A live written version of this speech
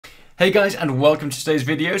Hey guys, and welcome to today's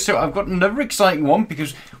video. So I've got another exciting one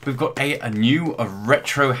because we've got a new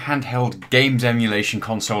retro handheld games emulation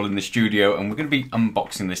console in the studio, and we're going to be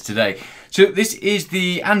unboxing this today. So this is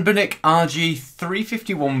the Anbernic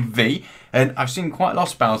RG351V, and I've seen quite a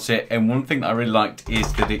lot about it, and one thing that I really liked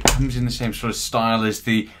is that it comes in the same sort of style as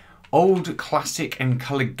the old classic and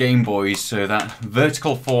coloured Game Boys, so that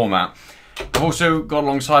vertical format. I've also got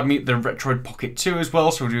alongside me the Retroid Pocket 2 as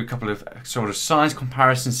well, so we'll do a couple of sort of size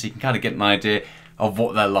comparisons so you can kind of get an idea of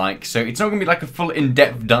what they're like. So it's not going to be like a full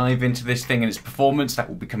in-depth dive into this thing and its performance, that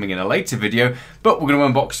will be coming in a later video, but we're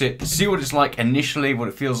going to unbox it, see what it's like initially, what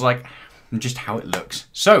it feels like, and just how it looks.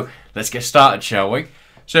 So let's get started, shall we?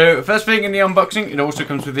 So first thing in the unboxing, it also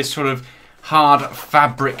comes with this sort of hard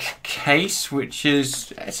fabric case, which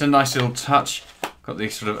is, it's a nice little touch. Got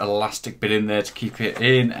this sort of elastic bit in there to keep it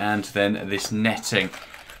in, and then this netting.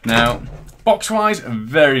 Now, box-wise,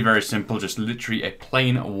 very simple, just literally a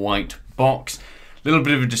plain white box. A little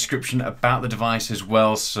bit of a description about the device as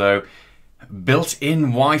well, so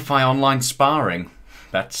built-in Wi-Fi online sparring.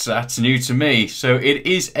 That's new to me. So it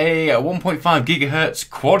is a 1.5 gigahertz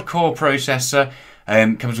quad-core processor.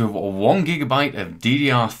 Comes with 1 gigabyte of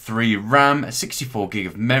DDR3 RAM, 64 gig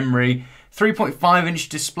of memory, 3.5-inch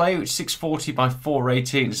display, which is 640 by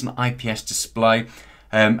 480, and it's an IPS display,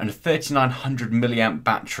 and a 3900 milliamp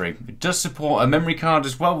battery. It does support a memory card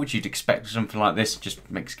as well, which you'd expect for something like this. It just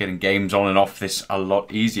makes getting games on and off this a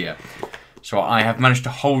lot easier. So I have managed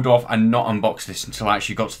to hold off and not unbox this until I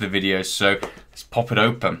actually got to the video, so let's pop it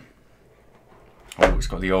open. Oh, it's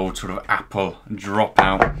got the old sort of Apple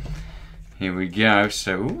dropout. Here we go.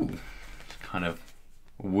 So, ooh, kind of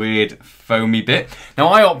weird foamy bit. Now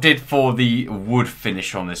I opted for the wood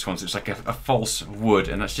finish on this one, so it's like a false wood,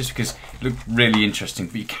 and that's just because it looked really interesting,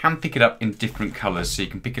 but you can pick it up in different colours, so you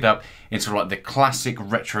can pick it up in sort of like the classic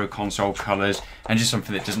retro console colours, and just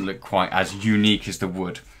something that doesn't look quite as unique as the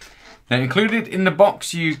wood. Now included in the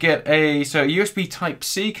box you get a USB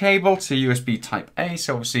Type-C cable to USB Type-A,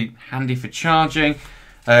 so obviously handy for charging.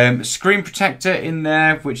 Screen protector in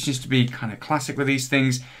there, which seems to be kind of classic with these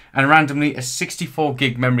things, and randomly a 64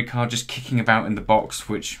 gig memory card just kicking about in the box,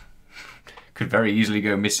 which could very easily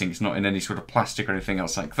go missing. It's not in any sort of plastic or anything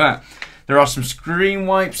else like that. There are some screen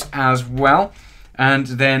wipes as well, and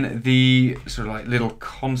then the sort of like little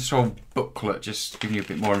console booklet just giving you a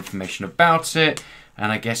bit more information about it,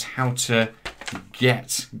 and I guess how to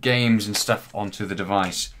get games and stuff onto the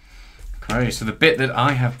device. Okay, so the bit that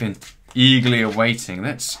I have been eagerly awaiting.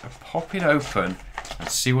 Let's pop it open and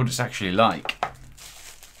see what it's actually like.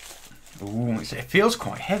 Ooh, it feels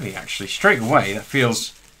quite heavy actually. Straight away, that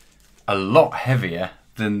feels a lot heavier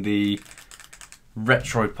than the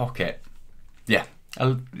Retroid Pocket. Yeah,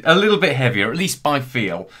 a little bit heavier, at least by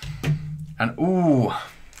feel. And ooh,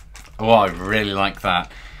 oh, I really like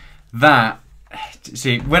that.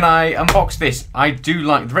 See, when I unbox this, I do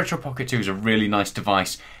like, the Retro Pocket 2 is a really nice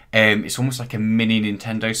device. It's almost like a mini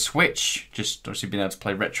Nintendo Switch, just obviously being able to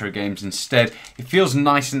play retro games instead. It feels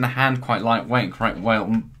nice in the hand, quite lightweight, quite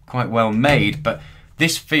well made, but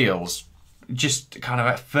this feels just kind of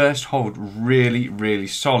at first hold really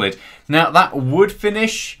solid. Now that wood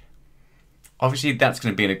finish, obviously that's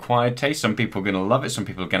going to be an acquired taste. Some people are going to love it, some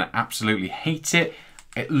people are going to absolutely hate it.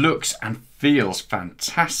 It looks and feels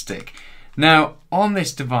fantastic. Now on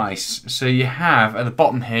this device, so you have at the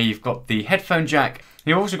bottom here, you've got the headphone jack.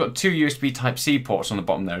 You've also got two USB Type-C ports on the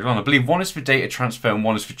bottom there as well. I believe one is for data transfer and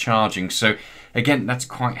one is for charging. So again, that's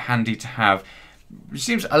quite handy to have. It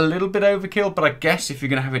seems a little bit overkill, but I guess if you're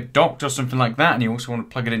going to have it docked or something like that, and you also want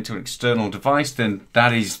to plug it into an external device, then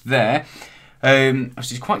that is there.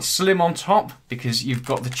 It's quite slim on top because you've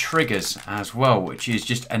got the triggers as well, which is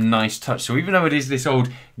just a nice touch. So even though it is this old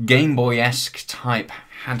Game Boy-esque type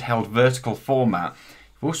handheld vertical format,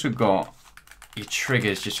 you've also got your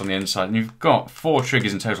triggers just on the inside, and you've got 4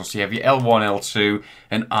 triggers in total, so you have your L1, L2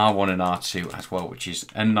 and R1 and R2 as well, which is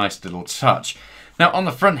a nice little touch. Now on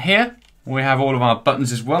the front here we have all of our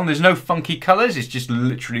buttons as well, and there's no funky colours, it's just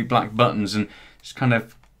literally black buttons, and just kind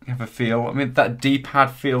of have a feel. I mean, that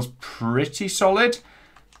D-pad feels pretty solid,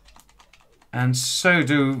 and so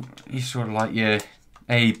do you sort of like your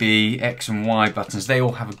A, B, X and Y buttons. They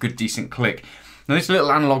all have a good decent click. Now this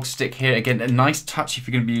little analog stick here, again, a nice touch if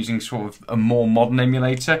you're going to be using sort of a more modern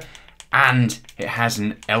emulator, and it has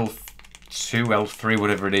an L2, L3,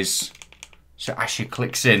 whatever it is, so it actually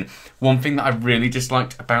clicks in. One thing that I really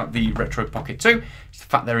disliked about the Retro Pocket 2 is the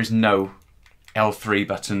fact there is no L3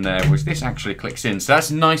 button there, whereas this actually clicks in. So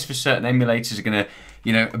that's nice for certain emulators are going to,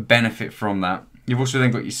 you know, benefit from that. You've also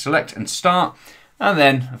then got your select and start, and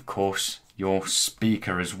then, of course, your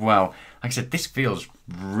speaker as well. Like I said, this feels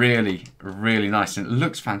really, really nice, and it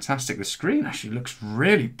looks fantastic. The screen actually looks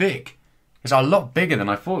really big. It's a lot bigger than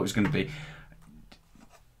I thought it was going to be.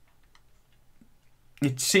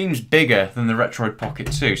 It seems bigger than the Retroid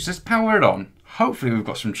Pocket 2. So let's power it on. Hopefully we've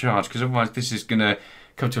got some charge, because otherwise this is going to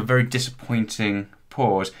come to a very disappointing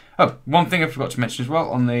pause. Oh, one thing I forgot to mention as well.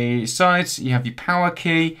 On the sides, you have your power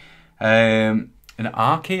key, an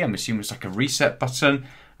R key. I'm assuming it's like a reset button.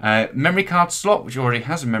 Memory card slot, which already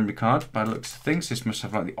has a memory card by the looks of things. This must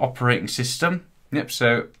have like the operating system. Yep,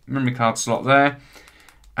 so memory card slot there.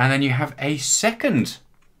 And then you have a second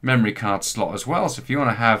memory card slot as well. So if you want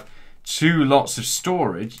to have 2 lots of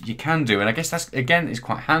storage, you can do. And I guess that's, again, is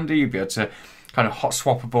quite handy. You'll be able to kind of hot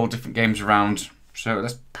swappable different games around. So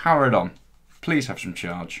let's power it on. Please have some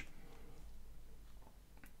charge.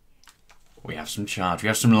 We have some charge. We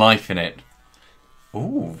have some life in it.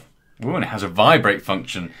 Ooh, and it has a vibrate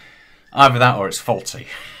function. Either that or it's faulty.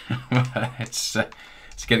 let's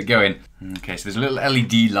get it going. Okay, so there's a little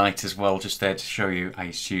LED light as well, just there to show you, I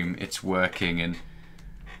assume, it's working. And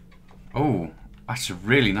oh, that's a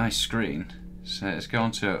really nice screen. So let's go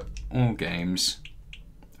on to all games.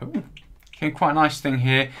 Oh, okay, quite a nice thing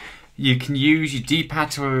here. You can use your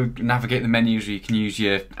D-pad to navigate the menus, or you can use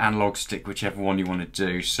your analog stick, whichever one you want to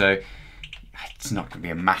do. So it's not going to be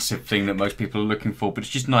a massive thing that most people are looking for, but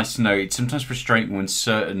it's just nice to know. It's sometimes frustrating when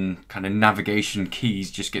certain kind of navigation keys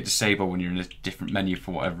just get disabled when you're in a different menu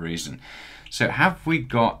for whatever reason. So have we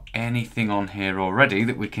got anything on here already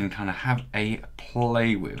that we can kind of have a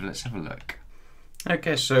play with? Let's have a look.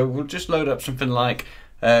 Okay, so we'll just load up something like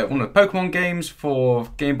one of the Pokemon games for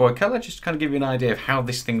Game Boy Color, just to kind of give you an idea of how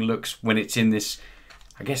this thing looks when it's in this,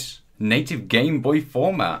 I guess, native Game Boy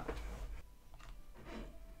format.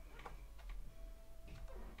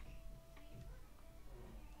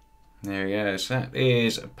 There we go, so that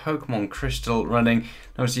is a Pokemon Crystal running.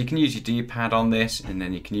 Obviously you can use your D-pad on this, and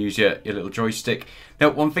then you can use your little joystick. Now,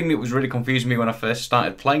 one thing that was really confusing me when I first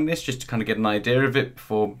started playing this, just to kind of get an idea of it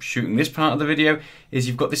before shooting this part of the video, is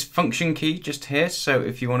you've got this function key just here. So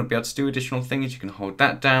if you want to be able to do additional things, you can hold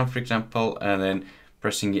that down, for example, and then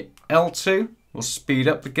pressing your L2 will speed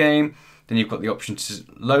up the game. Then you've got the option to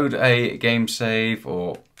load a game save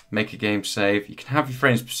or make a game save. You can have your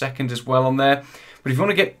frames per second as well on there. But if you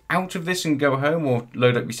want to get out of this and go home or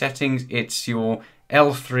load up your settings, it's your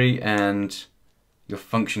L3 and your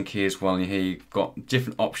function key as well. And here you've got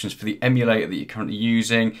different options for the emulator that you're currently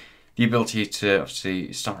using, the ability to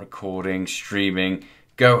obviously start recording, streaming,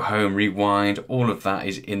 go home, rewind, all of that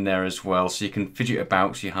is in there as well. So you can fidget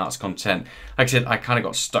about to your heart's content. Like I said, I kind of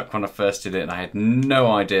got stuck when I first did it and I had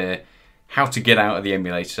no idea how to get out of the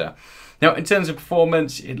emulator. Now, in terms of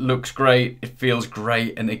performance, it looks great, it feels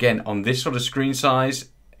great, and again, on this sort of screen size,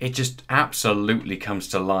 it just absolutely comes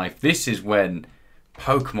to life. This is when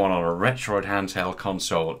Pokemon on a Retroid handheld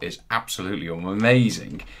console is absolutely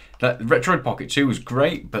amazing. The Retroid Pocket 2 was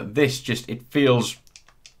great, but this just, it feels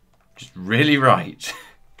just really right.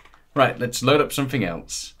 Right, let's load up something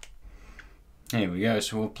else. Here we go,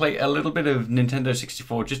 so we'll play a little bit of Nintendo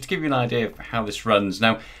 64 just to give you an idea of how this runs.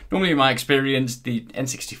 Now, normally in my experience, the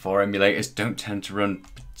N64 emulators don't tend to run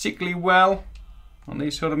particularly well on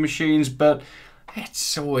these sort of machines, but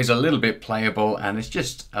it's always a little bit playable and it's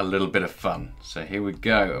just a little bit of fun. So here we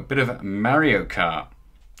go, a bit of Mario Kart.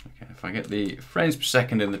 Okay, if I get the frames per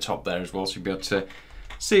second in the top there as well, so you'll be able to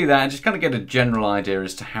see that and just kind of get a general idea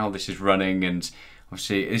as to how this is running. And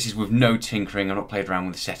obviously, this is with no tinkering. I've not played around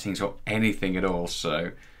with the settings or anything at all,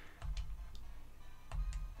 so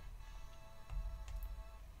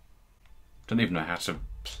don't even know how to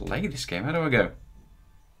play this game. How do I go?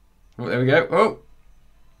 Oh, there we go. Oh!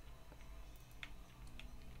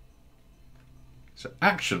 So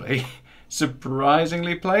actually,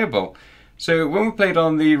 surprisingly playable. So when we played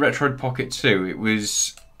on the Retroid Pocket 2, it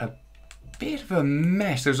was a bit of a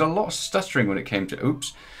mess. There was a lot of stuttering when it came to,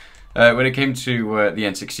 when it came to the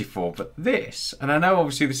N64, but this, and I know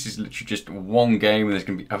obviously this is literally just one game and there's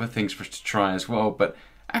going to be other things for us to try as well, but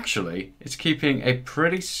actually it's keeping a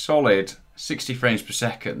pretty solid 60 frames per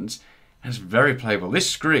second and it's very playable. This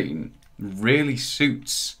screen really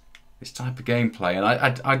suits this type of gameplay,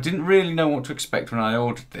 and I didn't really know what to expect when I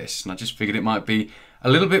ordered this, and I just figured it might be a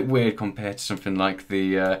little bit weird compared to something like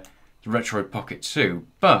the Retroid Pocket 2,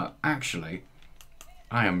 but actually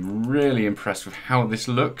I am really impressed with how this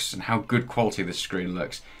looks and how good quality this screen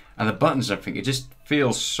looks. And the buttons and everything, it just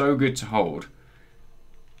feels so good to hold.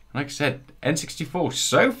 Like I said, N64,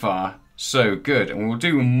 so far, so good. And we'll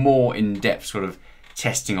do more in-depth sort of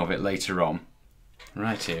testing of it later on.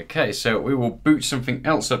 Right here, okay, so we will boot something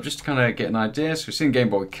else up just to kind of get an idea. So we've seen Game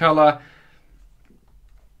Boy Color.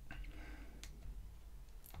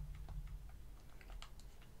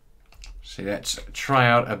 So let's try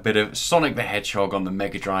out a bit of Sonic the Hedgehog on the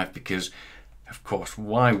Mega Drive because, of course,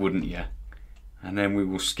 why wouldn't you? And then we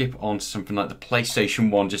will skip on to something like the PlayStation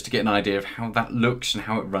 1 just to get an idea of how that looks and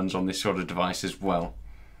how it runs on this sort of device as well.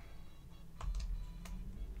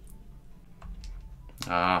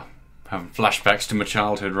 Ah, having flashbacks to my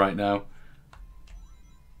childhood right now.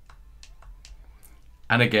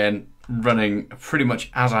 And again, running pretty much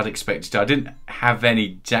as I'd expected to. I didn't have any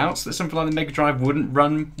doubts that something like the Mega Drive wouldn't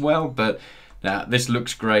run well, but this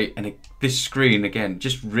looks great. And this screen, again,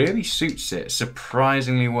 just really suits it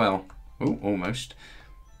surprisingly well. Oh, almost.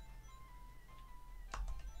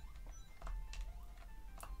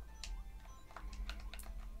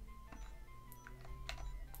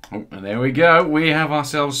 Oh, and there we go. We have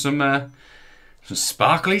ourselves some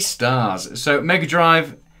sparkly stars. So Mega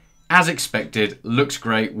Drive, as expected, looks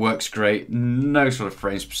great, works great. No sort of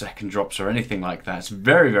frames per second drops or anything like that. It's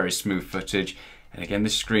very, very smooth footage. And again,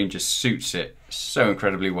 this screen just suits it so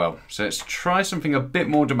incredibly well. So let's try something a bit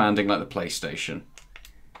more demanding like the PlayStation.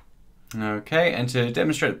 Okay, and to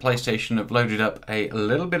demonstrate the PlayStation, I've loaded up a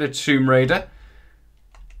little bit of Tomb Raider.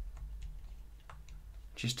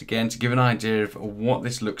 Just again to give an idea of what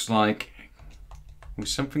this looks like with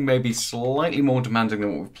something maybe slightly more demanding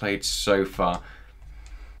than what we've played so far.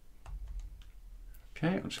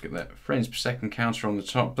 Okay, I'll just get that frames per second counter on the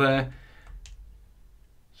top there.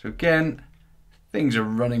 So again, things are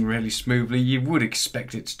running really smoothly. You would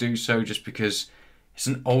expect it to do so just because it's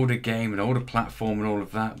an older game, an older platform and all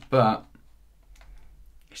of that, but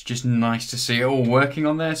it's just nice to see it all working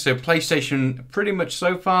on there. So PlayStation pretty much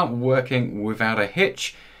so far working without a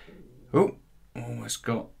hitch. Oh, almost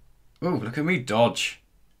got, oh, look at me dodge.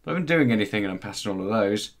 I haven't doing anything and I'm passing all of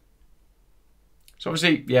those. So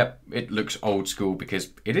obviously, yeah, it looks old school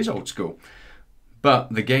because it is old school.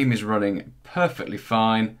 But the game is running perfectly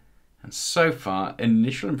fine. And so far,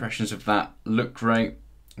 initial impressions of that look great.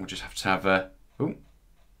 We'll just have to have a, oh.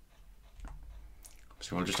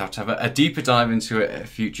 So we'll just have to have a deeper dive into it at a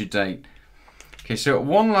future date. Okay, so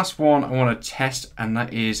one last one I want to test, and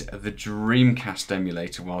that is the Dreamcast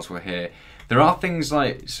emulator whilst we're here. There are things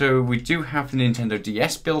like, so we do have the Nintendo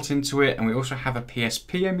DS built into it, and we also have a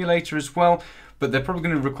PSP emulator as well, but they're probably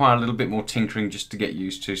going to require a little bit more tinkering just to get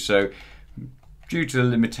used to. So due to the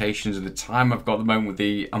limitations of the time I've got at the moment with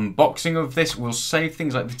the unboxing of this, we'll save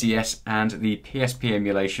things like the DS and the PSP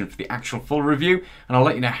emulation for the actual full review, and I'll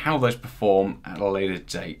let you know how those perform at a later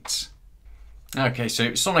date. Okay,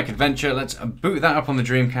 so Sonic Adventure, let's boot that up on the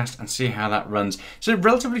Dreamcast and see how that runs. It's a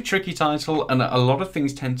relatively tricky title, and a lot of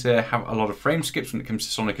things tend to have a lot of frame skips when it comes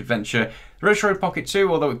to Sonic Adventure. The Retro Pocket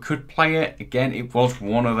 2, although it could play it, again, it was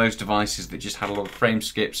one of those devices that just had a lot of frame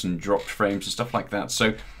skips and dropped frames and stuff like that.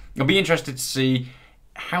 So I'll be interested to see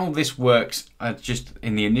how this works just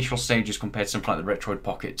in the initial stages compared to something like the Retro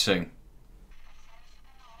Pocket 2.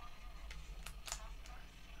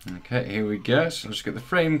 Okay, here we go. So I'll just get the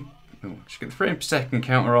frame per second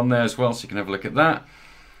counter on there as well, so you can have a look at that.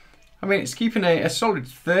 I mean, it's keeping a solid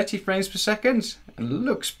 30 frames per second. It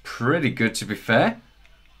looks pretty good, to be fair.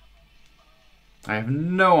 I have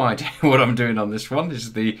no idea what I'm doing on this one. This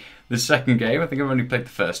is the second game. I think I've only played the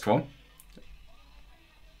first one.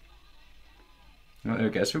 There we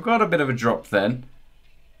go. So we've got a bit of a drop then,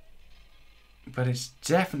 but it's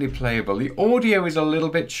definitely playable. The audio is a little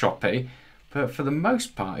bit choppy, but for the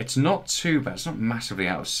most part, it's not too bad. It's not massively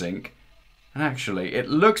out of sync. And actually, it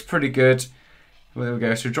looks pretty good. Well, there we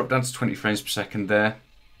go. So we dropped down to 20 frames per second there.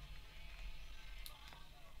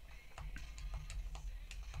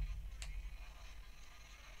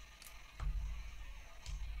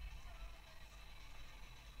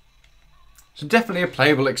 So definitely a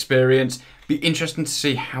playable experience. Be interesting to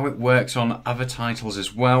see how it works on other titles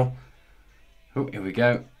as well. Oh, here we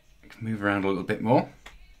go. I can move around a little bit more.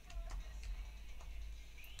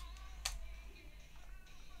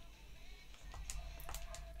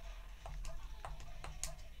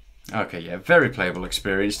 Okay, yeah, very playable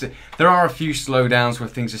experience. There are a few slowdowns where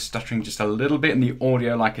things are stuttering just a little bit, and the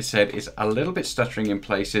audio, like I said, is a little bit stuttering in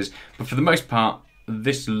places, but for the most part,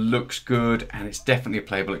 this looks good, and it's definitely a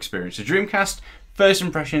playable experience. The Dreamcast, first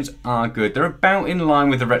impressions are good. They're about in line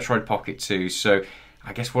with the Retro Pocket 2, so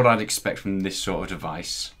I guess what I'd expect from this sort of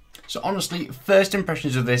device. So honestly, first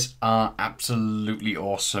impressions of this are absolutely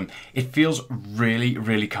awesome. It feels really,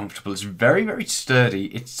 really comfortable. It's very, very sturdy.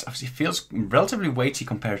 It feels relatively weighty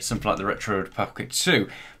compared to something like the Retro Pocket 2,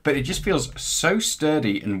 but it just feels so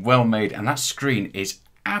sturdy and well made, and that screen is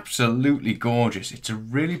absolutely gorgeous. It's a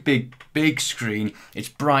really big screen. It's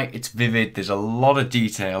bright, it's vivid, there's a lot of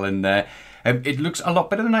detail in there. It looks a lot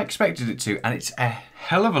better than I expected it to, and it's a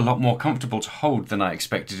hell of a lot more comfortable to hold than I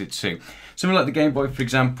expected it to. Something like the Game Boy, for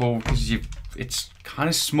example, because it's kind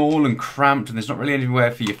of small and cramped and there's not really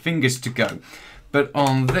anywhere for your fingers to go. But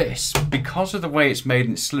on this, because of the way it's made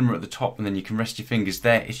and it's slimmer at the top and then you can rest your fingers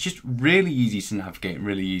there, it's just really easy to navigate,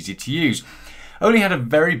 really easy to use. I only had a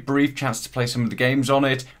very brief chance to play some of the games on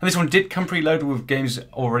it, and this one did come preloaded with games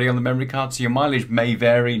already on the memory card, so your mileage may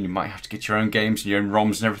vary and you might have to get your own games and your own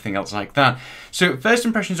ROMs and everything else like that. So first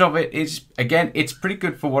impressions of it is, again, it's pretty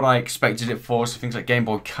good for what I expected it for, so things like Game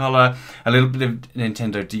Boy Color, a little bit of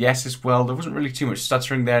Nintendo DS as well. There wasn't really too much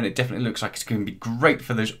stuttering there, and it definitely looks like it's going to be great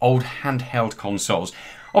for those old handheld consoles.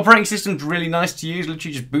 Operating system's really nice to use,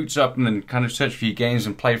 literally just boots up and then kind of search for your games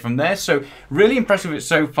and play from there. So really impressed with it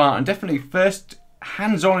so far, and definitely first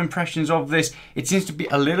hands-on impressions of this. It seems to be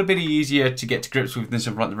a little bit easier to get to grips with than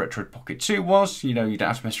something like the Retroid Pocket 2 was. You know, you don't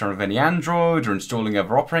have to mess around with any Android or installing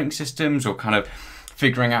other operating systems or kind of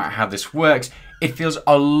figuring out how this works. It feels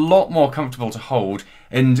a lot more comfortable to hold,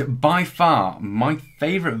 and by far my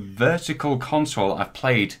favourite vertical console I've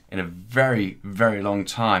played in a very, very long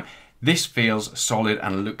time. This feels solid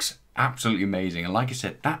and looks absolutely amazing, and like I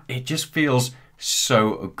said, it just feels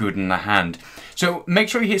so good in the hand. So make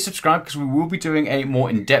sure you hit subscribe, because we will be doing a more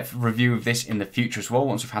in-depth review of this in the future as well.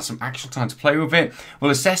 Once we've had some actual time to play with it, we'll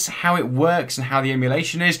assess how it works and how the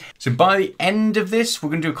emulation is. So by the end of this, we're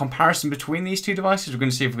going to do a comparison between these two devices. We're going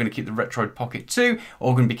to see if we're going to keep the Retroid Pocket 2 or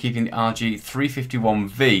we're going to be keeping the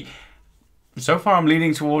RG351V. So far I'm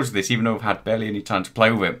leaning towards this, even though I've had barely any time to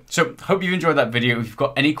play with it. So hope you've enjoyed that video. If you've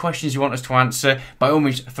got any questions you want us to answer, by all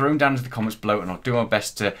means throw them down into the comments below, and I'll do my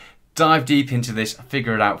best to dive deep into this,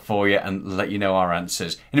 figure it out for you, and let you know our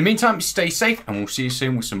answers. In the meantime, stay safe, and we'll see you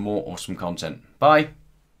soon with some more awesome content. Bye.